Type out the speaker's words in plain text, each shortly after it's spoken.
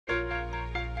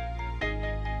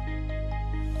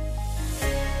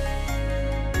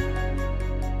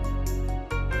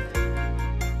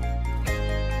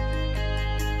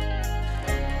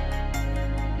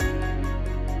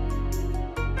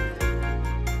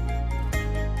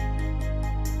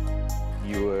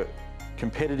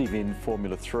competitive in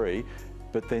Formula 3,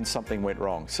 but then something went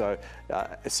wrong. So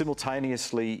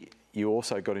simultaneously, you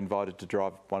also got invited to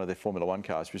drive one of their Formula 1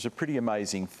 cars, which is a pretty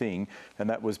amazing thing, and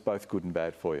that was both good and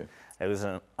bad for you. It was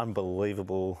an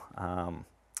unbelievable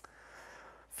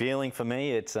feeling for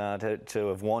me. It's to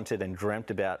have wanted and dreamt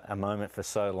about a moment for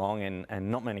so long,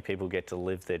 and not many people get to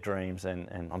live their dreams,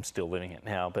 and I'm still living it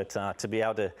now. But to be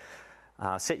able to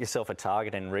set yourself a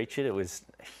target and reach it, it was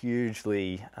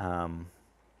hugely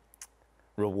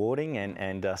rewarding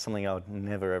and something I would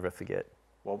never ever forget.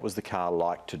 What was the car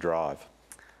like to drive?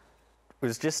 It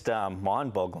was just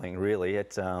mind-boggling, really.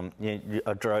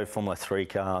 I drove Formula 3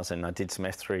 cars and I did some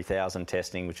F3000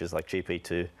 testing, which is like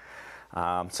GP2.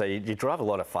 So you drive a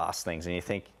lot of fast things and you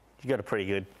think you've got a pretty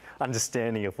good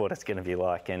understanding of what it's going to be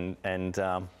like,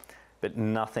 but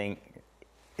nothing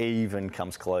even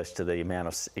comes close to the amount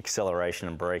of acceleration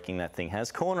and braking that thing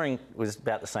has. Cornering was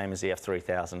about the same as the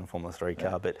F3000 Formula 3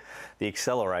 car, but the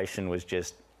acceleration was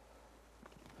just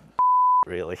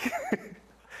really.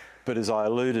 But as I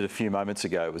alluded a few moments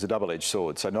ago, it was a double-edged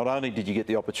sword. So not only did you get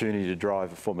the opportunity to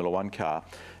drive a Formula 1 car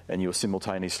and you were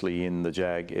simultaneously in the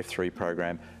Jag F3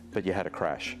 program, but you had a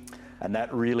crash. And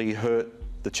that really hurt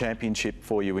the championship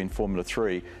for you in Formula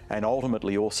 3 and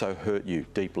ultimately also hurt you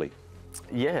deeply.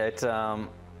 Yeah,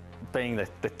 being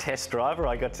the test driver,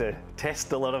 I got to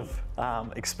test a lot of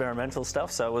experimental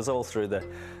stuff. So it was all through the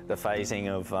phasing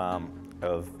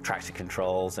of traction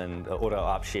controls and auto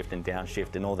upshift and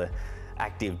downshift and all the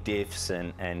active diffs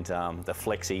and the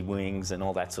flexi wings and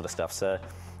all that sort of stuff. So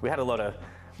we had a lot of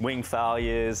wing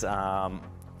failures,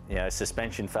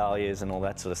 suspension failures and all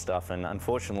that sort of stuff. And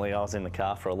unfortunately, I was in the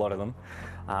car for a lot of them.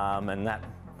 And that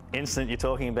incident you're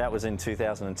talking about was in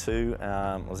 2002.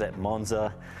 I was at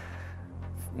Monza,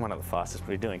 one of the fastest.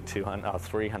 We were doing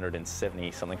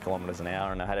 370 something kilometres an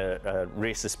hour, and I had a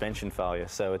rear suspension failure.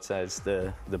 So it says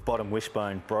the bottom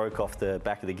wishbone broke off the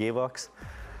back of the gearbox.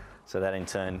 So that in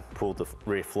turn pulled the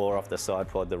rear floor off the side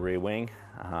pod, the rear wing,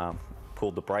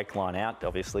 pulled the brake line out,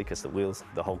 obviously, because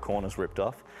the whole corner's ripped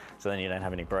off. So then you don't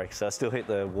have any brakes. So I still hit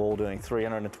the wall doing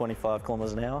 325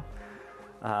 kilometres an hour.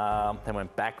 Then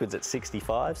went backwards at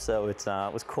 65, so it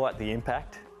was quite the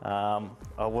impact. I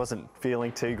wasn't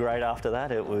feeling too great after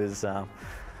that. It was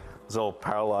all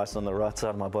paralysed on the right side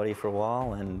of my body for a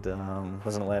while, and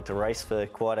wasn't allowed to race for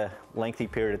quite a lengthy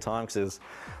period of time because there was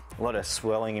a lot of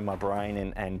swelling in my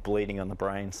brain and bleeding on the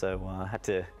brain, so I had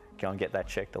to go and get that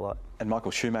checked a lot. And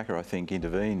Michael Schumacher, I think,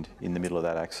 intervened in the middle of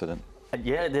that accident.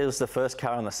 Yeah, there was the first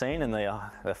car on the scene, and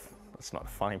that's not the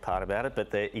funny part about it, but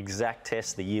the exact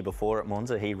test the year before at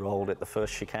Monza, he rolled at the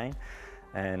first chicane,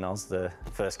 and I was the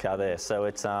first car there. So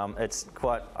it's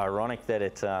quite ironic that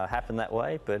it happened that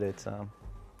way, but it's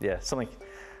something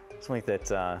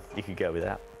that you could go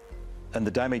without. And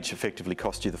the damage effectively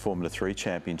cost you the Formula 3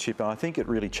 championship, and I think it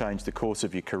really changed the course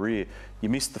of your career. You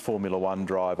missed the Formula 1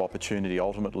 drive opportunity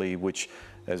ultimately, which,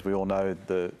 as we all know,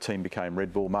 the team became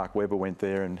Red Bull. Mark Webber went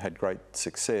there and had great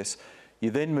success.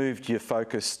 You then moved your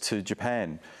focus to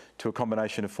Japan, to a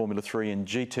combination of Formula 3 and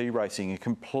GT racing, a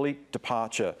complete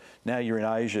departure. Now you're in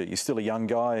Asia, you're still a young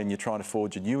guy and you're trying to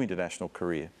forge a new international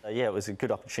career. Yeah, it was a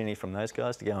good opportunity from those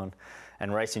guys to go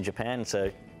and race in Japan.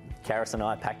 So Karis and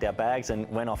I packed our bags and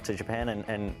went off to Japan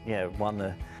and won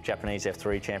the Japanese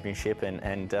F3 championship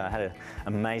and had an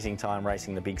amazing time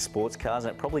racing the big sports cars.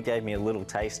 And it probably gave me a little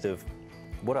taste of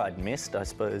what I'd missed, I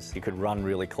suppose. You could run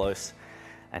really close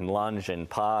and lunge and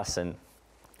pass and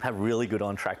have really good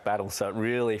on-track battles. So it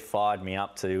really fired me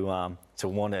up to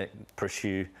want to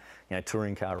pursue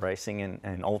touring car racing,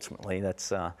 and ultimately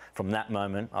that's from that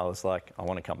moment I was like, I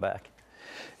want to come back.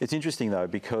 It's interesting though,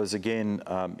 because again,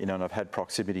 and I've had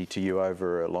proximity to you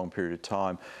over a long period of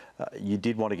time. You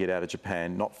did want to get out of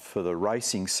Japan, not for the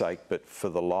racing's sake, but for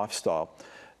the lifestyle.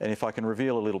 And if I can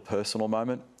reveal a little personal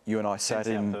moment, you and I sat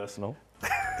in. Personal.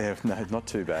 Yeah, no, not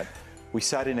too bad. We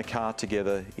sat in a car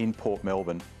together in Port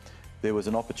Melbourne. There was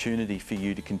an opportunity for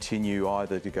you to continue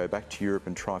either to go back to Europe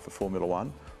and try for Formula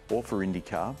 1 or for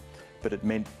IndyCar, but it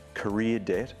meant career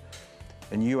debt,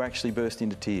 and you actually burst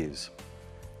into tears.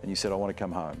 And you said, I want to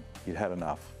come home. You'd had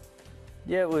enough.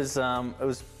 Yeah, it was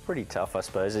pretty tough, I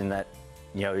suppose, in that,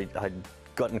 I'd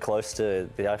gotten close to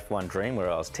the F1 dream where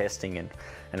I was testing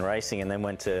and racing, and then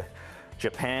went to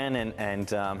Japan and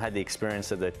had the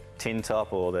experience of the tin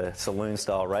top or the saloon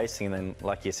style racing. And then,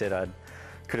 like you said, I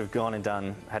could have gone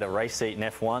and had a race seat in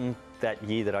F1 that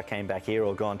year that I came back here,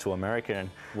 or gone to America, and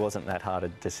it wasn't that hard a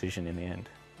decision in the end.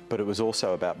 But it was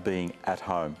also about being at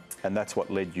home, and that's what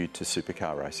led you to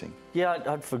supercar racing. Yeah,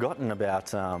 I'd forgotten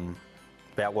about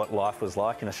what life was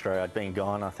like in Australia. I'd been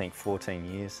gone, I think,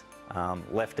 14 years.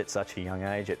 Left at such a young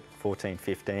age, at 14,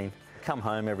 15. come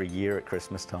home every year at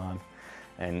Christmas time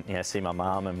and see my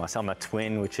mum and my son. I'm a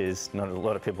twin, which is not a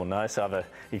lot of people know, so I have an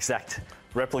exact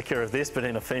replica of this, but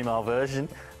in a female version.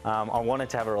 I wanted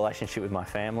to have a relationship with my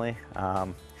family.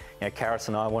 Karis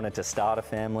and I wanted to start a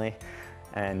family,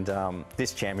 and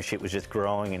this championship was just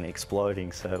growing and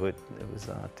exploding, so it was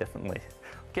definitely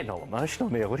getting all emotional.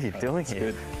 Neil, what are you doing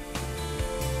here? Good.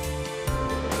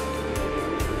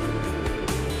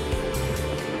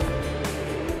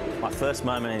 My first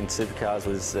moment in Supercars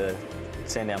was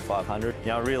Sandown 500.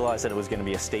 I realised that it was going to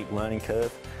be a steep learning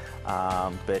curve,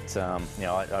 but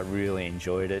I really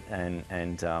enjoyed it,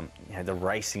 and the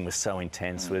racing was so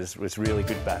intense. Was really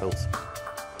good battles.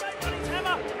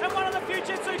 Hammer, and one of the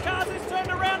future Supercars is turned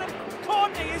around, and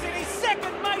Courtney is in his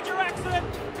second major accident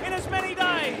in as many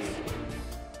days.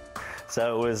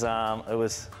 So it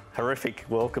was horrific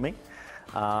welcoming.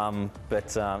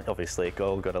 But obviously it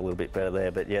all got a little bit better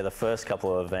there. But yeah, the first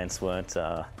couple of events weren't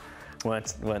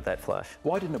that flush.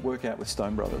 Why didn't it work out with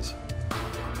Stone Brothers?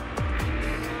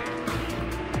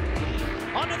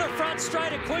 Onto the front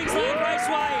straight at Queensland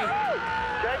Raceway.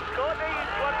 James Courtney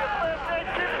is one of the first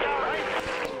Supercar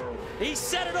races. He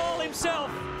said it all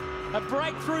himself. A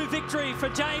breakthrough victory for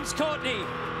James Courtney.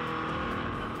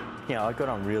 I got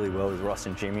on really well with Ross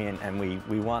and Jimmy, and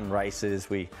we won races.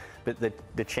 But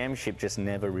the championship just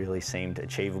never really seemed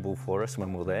achievable for us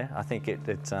when we were there. I think it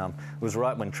was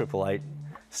right when Triple Eight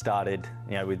started,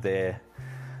 with their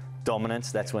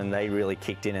dominance. That's when they really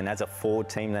kicked in, and as a Ford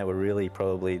team, they were really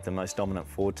probably the most dominant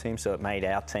Ford team, so it made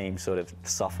our team sort of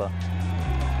suffer.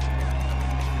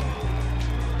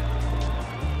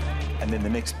 And then the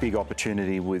next big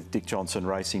opportunity with Dick Johnson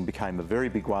Racing became a very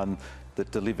big one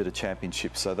that delivered a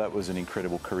championship. So that was an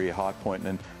incredible career high point,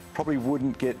 and probably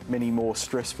wouldn't get many more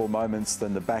stressful moments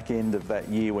than the back end of that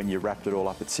year when you wrapped it all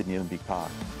up at Sydney Olympic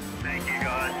Park. Thank you,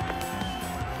 guys.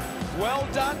 Well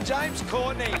done, James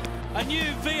Courtney. A new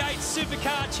V8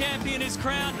 Supercar champion is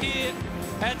crowned here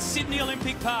at Sydney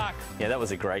Olympic Park. Yeah, that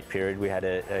was a great period. We had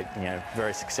a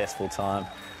very successful time.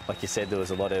 Like you said, there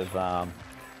was a lot of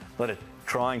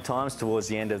trying times towards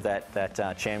the end of that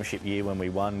championship year when we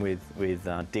won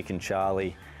with Dick and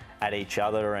Charlie at each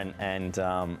other, and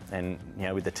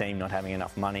with the team not having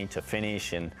enough money to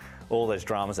finish, and all those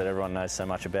dramas that everyone knows so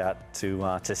much about,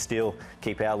 to still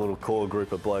keep our little core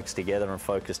group of blokes together and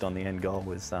focused on the end goal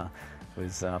was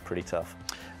pretty tough.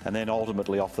 And then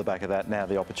ultimately off the back of that, now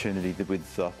the opportunity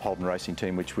with the Holden Racing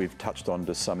Team, which we've touched on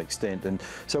to some extent. And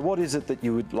so what is it that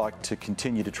you would like to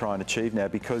continue to try and achieve now?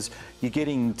 Because you're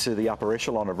getting to the upper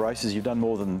echelon of races. You've done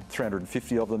more than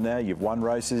 350 of them now. You've won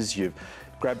races, you've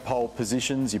grabbed pole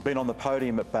positions, you've been on the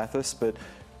podium at Bathurst, but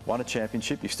won a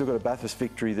championship. You've still got a Bathurst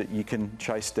victory that you can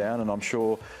chase down, and I'm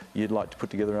sure you'd like to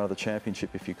put together another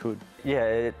championship if you could.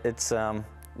 Yeah, it's I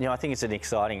think it's an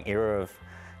exciting era of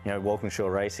Walkinshaw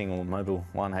Racing, or Mobil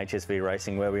 1 HSV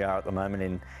Racing, where we are at the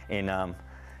moment in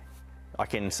I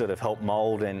can sort of help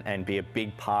mould and be a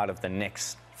big part of the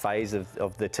next phase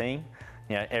of the team.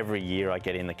 Every year I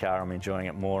get in the car, I'm enjoying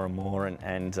it more and more,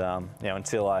 and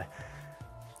until I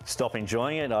stop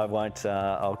enjoying it, I won't.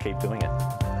 I'll keep doing it.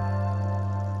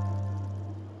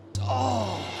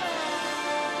 Oh!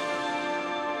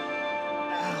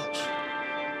 Ouch.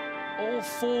 All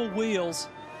four wheels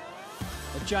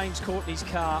of James Courtney's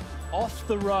car off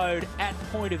the road at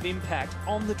point of impact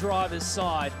on the driver's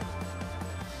side.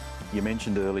 You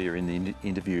mentioned earlier in the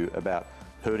interview about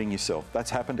hurting yourself. That's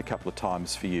happened a couple of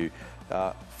times for you.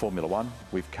 Formula One,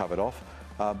 we've covered off,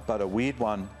 but a weird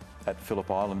one at Phillip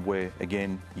Island where,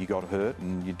 again, you got hurt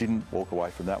and you didn't walk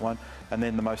away from that one. And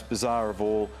then the most bizarre of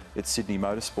all, it's Sydney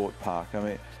Motorsport Park. I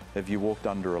mean, have you walked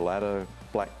under a ladder,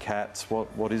 black cats?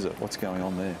 What is it? What's going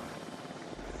on there?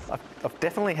 I've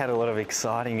definitely had a lot of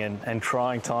exciting and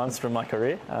trying times through my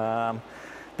career,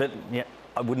 but yeah,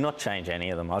 I would not change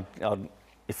any of them.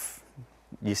 If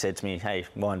you said to me, hey,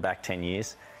 wind back 10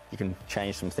 years, you can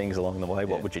change some things along the way,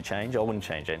 what would you change? I wouldn't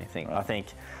change anything. Right. I think,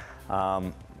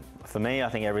 for me, I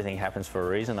think everything happens for a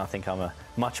reason. I think I'm a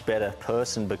much better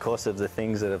person because of the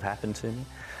things that have happened to me.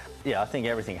 Yeah, I think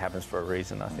everything happens for a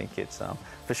reason. I think it's,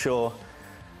 for sure,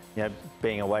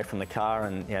 being away from the car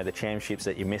and the championships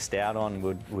that you missed out on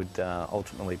would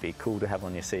ultimately be cool to have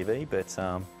on your CV. But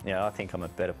I think I'm a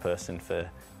better person for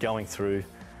going through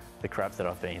the crap that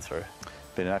I've been through.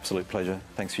 Been an absolute pleasure.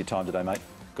 Thanks for your time today, mate.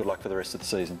 Good luck for the rest of the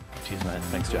season. Cheers, mate.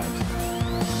 Thanks, James.